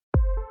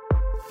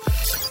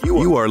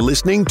You are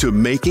listening to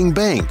Making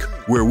Bank,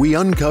 where we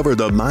uncover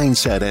the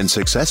mindset and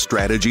success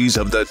strategies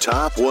of the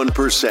top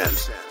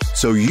 1%,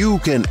 so you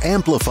can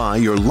amplify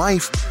your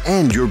life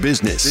and your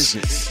business.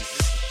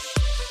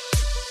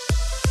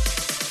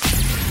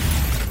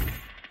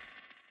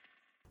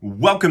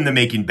 Welcome to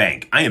Making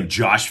Bank. I am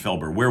Josh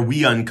Felber, where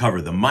we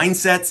uncover the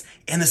mindsets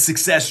and the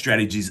success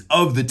strategies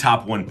of the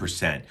top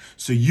 1%,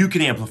 so you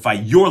can amplify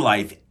your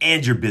life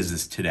and your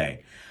business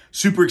today.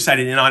 Super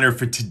excited and honored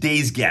for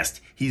today's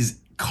guest. He's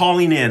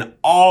calling in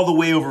all the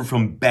way over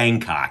from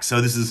Bangkok.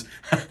 So this is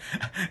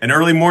an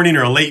early morning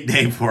or a late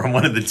day for him,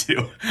 one of the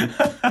two.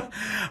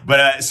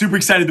 But super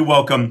excited to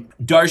welcome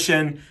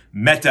Darshan.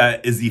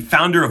 Mehta is the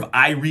founder of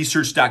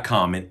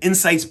iResearch.com, an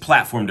insights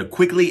platform to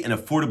quickly and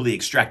affordably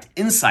extract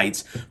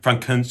insights from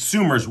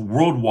consumers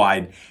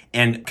worldwide,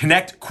 and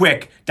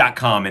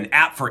ConnectQuick.com, an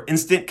app for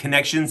instant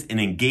connections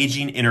and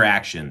engaging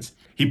interactions.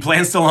 He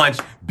plans to launch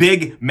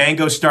Big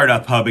Mango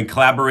Startup Hub in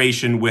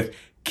collaboration with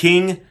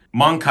King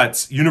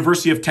Mongkut's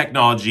University of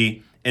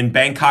Technology in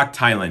Bangkok,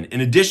 Thailand.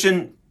 In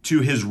addition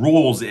to his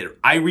roles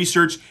at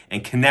iResearch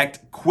and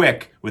Connect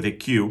Quick with a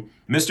Q,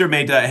 Mr.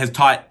 Mehta has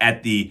taught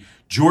at the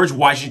George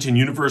Washington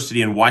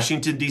University in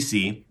Washington,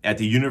 D.C., at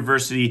the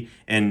University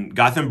in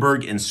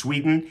Gothenburg in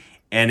Sweden,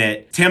 and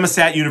at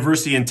Thammasat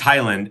University in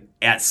Thailand,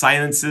 at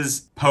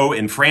Sciences Po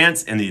in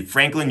France, and the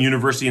Franklin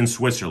University in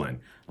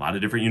Switzerland. A lot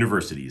of different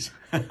universities.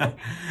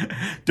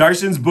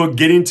 Darshan's book,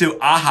 Getting to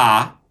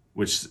Aha,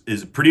 which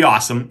is pretty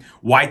awesome,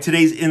 Why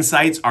Today's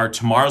Insights Are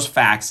Tomorrow's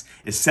Facts,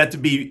 is set to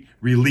be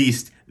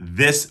released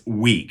this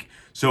week.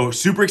 So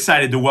super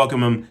excited to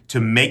welcome him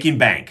to Making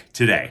Bank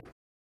today.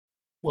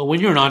 Well, when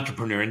you're an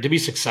entrepreneur and to be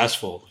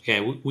successful,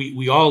 okay,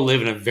 we all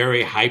live in a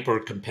very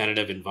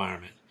hyper-competitive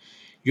environment.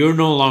 You're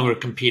no longer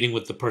competing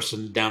with the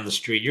person down the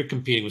street. You're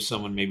competing with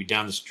someone maybe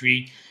down the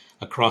street,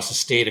 across the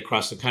state,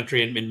 across the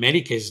country, and in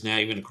many cases now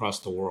even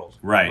across the world.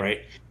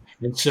 Right?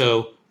 And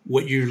so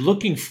what you're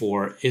looking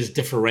for is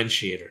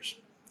differentiators.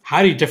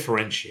 How do you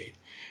differentiate?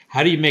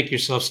 How do you make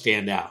yourself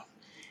stand out?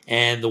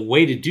 And the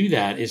way to do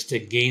that is to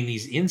gain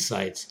these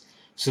insights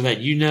so that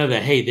you know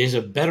that, hey, there's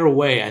a better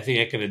way I think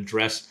I can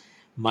address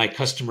my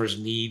customers'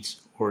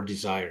 needs or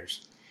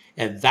desires.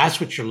 And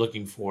that's what you're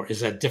looking for, is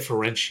that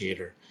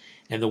differentiator.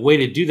 And the way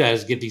to do that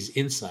is get these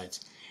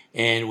insights.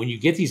 And when you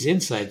get these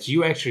insights,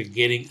 you're actually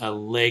getting a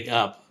leg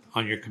up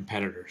on your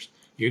competitors.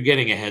 You're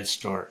getting a head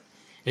start.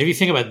 And if you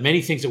think about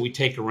many things that we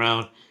take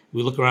around,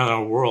 we look around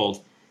our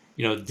world,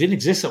 it didn't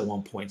exist at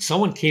one point.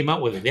 Someone came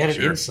up with it. They had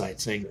an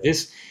insight saying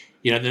this,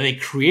 then they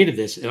created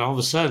this. And all of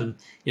a sudden,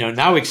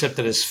 now we accept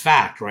it as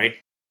fact, right?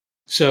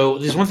 So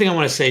there's one thing I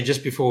want to say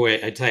just before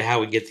I tell you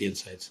how we get the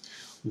insights.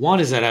 One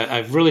is that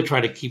I've really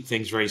tried to keep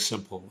things very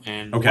simple.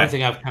 And one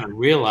thing I've kind of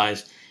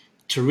realized,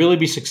 to really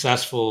be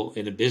successful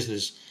in a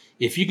business,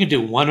 if you can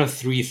do one of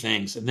three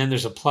things, and then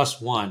there's a plus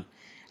one,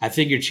 I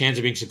think your chance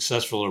of being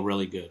successful are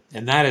really good.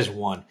 And that is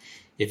one.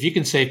 If you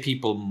can save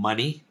people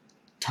money,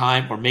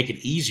 time, or make it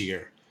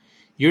easier,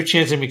 your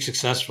chance of being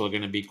successful are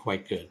going to be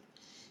quite good.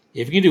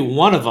 If you can do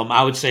one of them,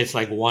 I would say it's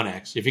like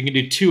 1x. If you can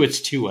do two, it's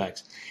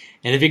 2x.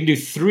 And if you can do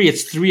three,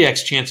 it's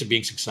 3x chance of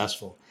being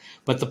successful.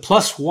 But the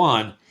plus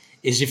one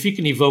is if you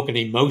can evoke an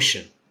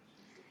emotion.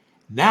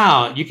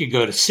 Now you could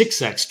go to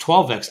 6x,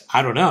 12x.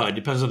 I don't know. It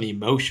depends on the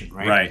emotion,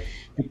 right? Right.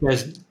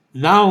 Because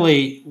not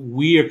only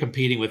we are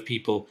competing with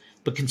people,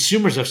 but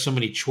consumers have so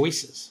many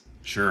choices.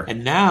 Sure.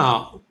 And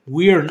now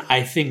we are,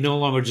 I think, no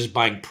longer just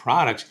buying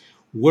products.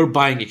 We're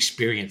buying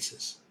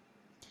experiences.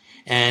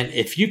 And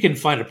if you can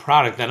find a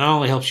product that not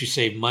only helps you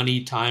save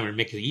money, time, or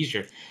make it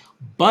easier,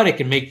 but it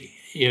can make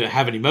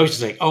have an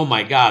emotion like, oh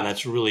my God,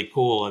 that's really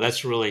cool, or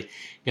that's really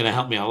going to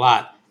help me a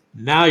lot.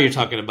 Now you're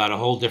talking about a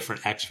whole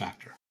different X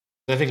factor.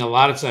 I think a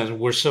lot of times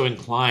we're so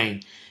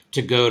inclined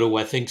to go to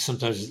what I think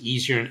sometimes is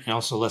easier and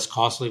also less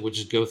costly, which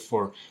is go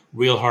for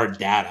real hard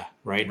data,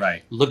 right?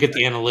 Right. Look at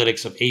the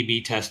analytics of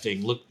A/B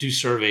testing, do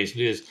surveys,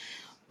 do this.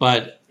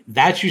 But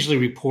that's usually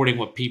reporting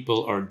what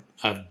people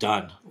have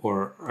done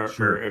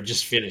or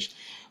just finished.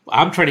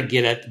 I'm trying to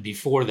get at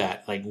before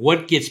that, like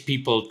what gets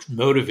people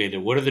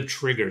motivated? What are the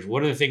triggers?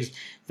 What are the things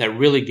that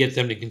really get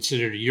them to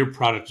consider your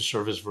product or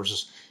service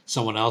versus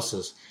someone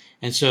else's?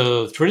 And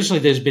so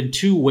traditionally, there's been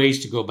two ways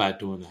to go about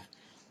doing that.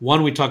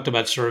 One, we talked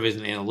about surveys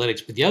and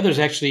analytics, but the other is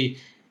actually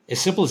as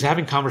simple as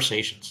having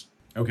conversations.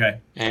 Okay.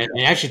 And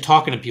actually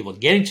talking to people,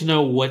 getting to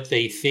know what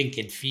they think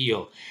and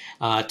feel,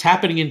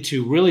 tapping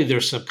into really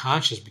their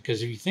subconscious,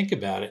 because if you think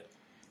about it,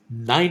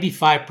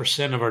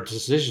 95% of our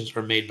decisions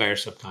are made by our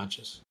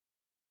subconscious.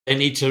 They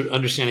need to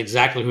understand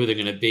exactly who they're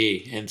going to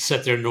be and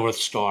set their North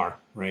Star,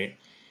 right?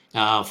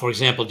 For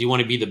example, do you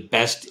want to be the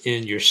best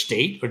in your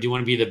state or do you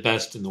want to be the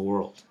best in the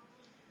world,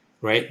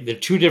 right? They're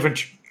two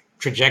different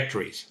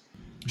trajectories.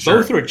 Sure.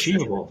 Both are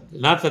achievable,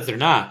 not that they're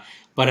not.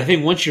 But I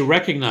think once you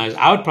recognize,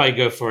 I would probably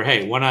go for,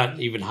 hey, why not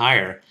even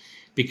higher?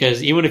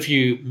 Because even if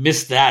you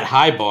miss that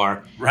high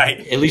bar, right,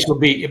 at least we'll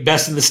be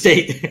best in the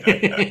state.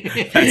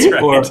 That's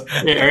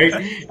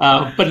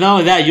right. But not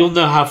only that, you'll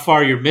know how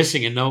far you're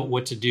missing and know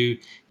what to do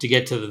to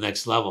get to the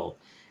next level.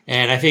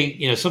 And I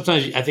think,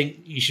 sometimes I think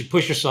you should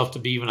push yourself to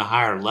be even a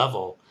higher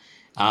level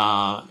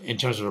in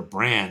terms of a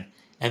brand,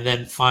 and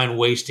then find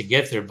ways to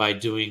get there by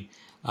doing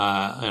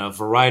a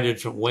variety of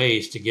different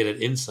ways to get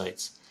at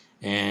insights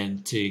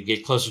and to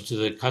get closer to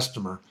the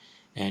customer,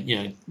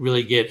 and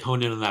really get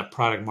honed in on that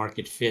product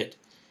market fit,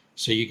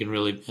 so you can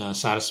really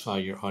satisfy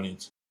your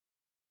audience.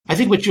 I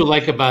think what you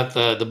like about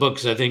the book,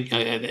 because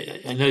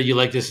I know you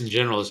like this in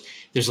general, is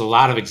there's a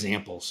lot of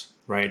examples,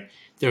 right?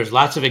 There's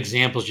lots of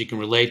examples you can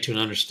relate to and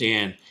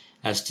understand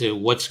as to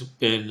what's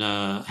been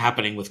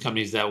happening with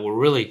companies that were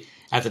really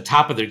at the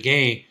top of their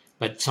game,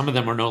 but some of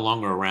them are no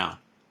longer around.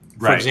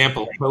 For Right.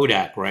 example,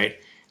 Kodak, right?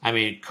 I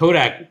mean,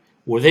 Kodak,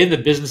 were they in the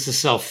business to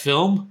sell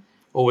film,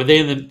 or were they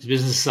in the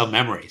business to sell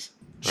memories?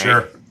 Right?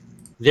 Sure.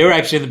 They were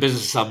actually in the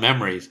business to sell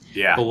memories.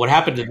 Yeah. But what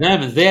happened to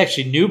them is they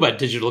actually knew about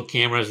digital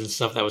cameras and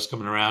stuff that was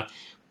coming around,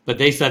 but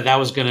they thought that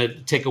was going to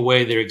take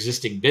away their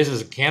existing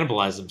business and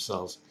cannibalize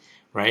themselves,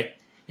 right?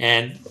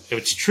 And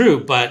it's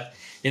true, but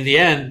in the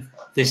end,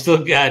 they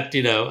still got,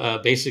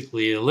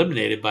 basically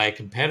eliminated by a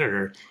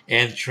competitor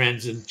and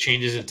trends and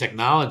changes in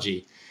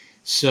technology.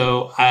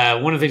 So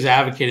one of the things I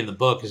advocate in the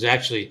book is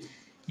actually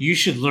you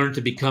should learn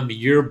to become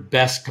your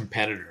best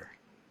competitor,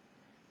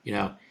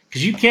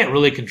 because you can't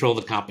really control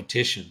the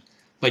competition,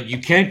 but you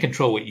can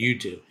control what you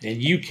do,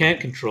 and you can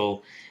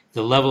control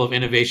the level of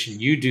innovation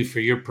you do for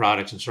your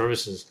products and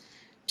services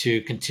to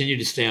continue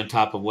to stay on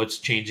top of what's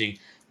changing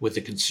with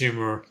the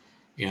consumer,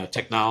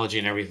 technology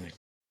and everything.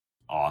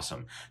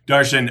 Awesome.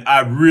 Darshan,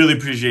 I really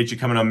appreciate you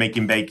coming on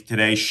Making Bank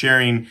today,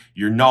 sharing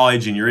your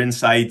knowledge and your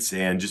insights,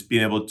 and just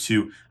being able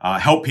to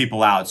help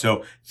people out.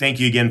 So thank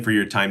you again for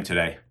your time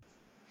today.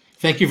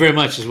 Thank you very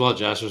much as well,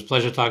 Josh. It was a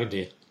pleasure talking to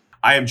you.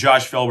 I am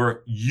Josh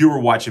Felber. You are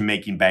watching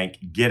Making Bank.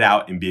 Get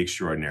out and be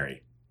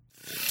extraordinary.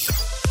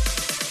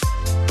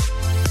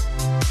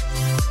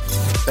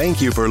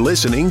 Thank you for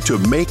listening to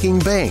Making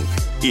Bank.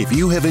 If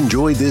you have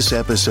enjoyed this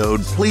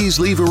episode, please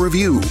leave a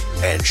review,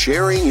 and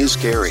sharing is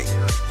caring.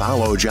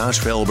 Follow Josh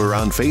Felber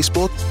on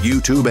Facebook,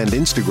 YouTube, and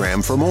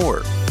Instagram for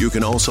more. You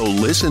can also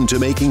listen to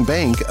Making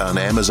Bank on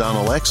Amazon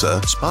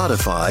Alexa,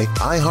 Spotify,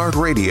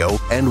 iHeartRadio,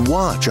 and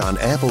watch on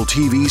Apple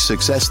TV,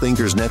 Success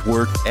Thinkers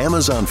Network,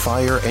 Amazon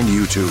Fire, and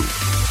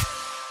YouTube.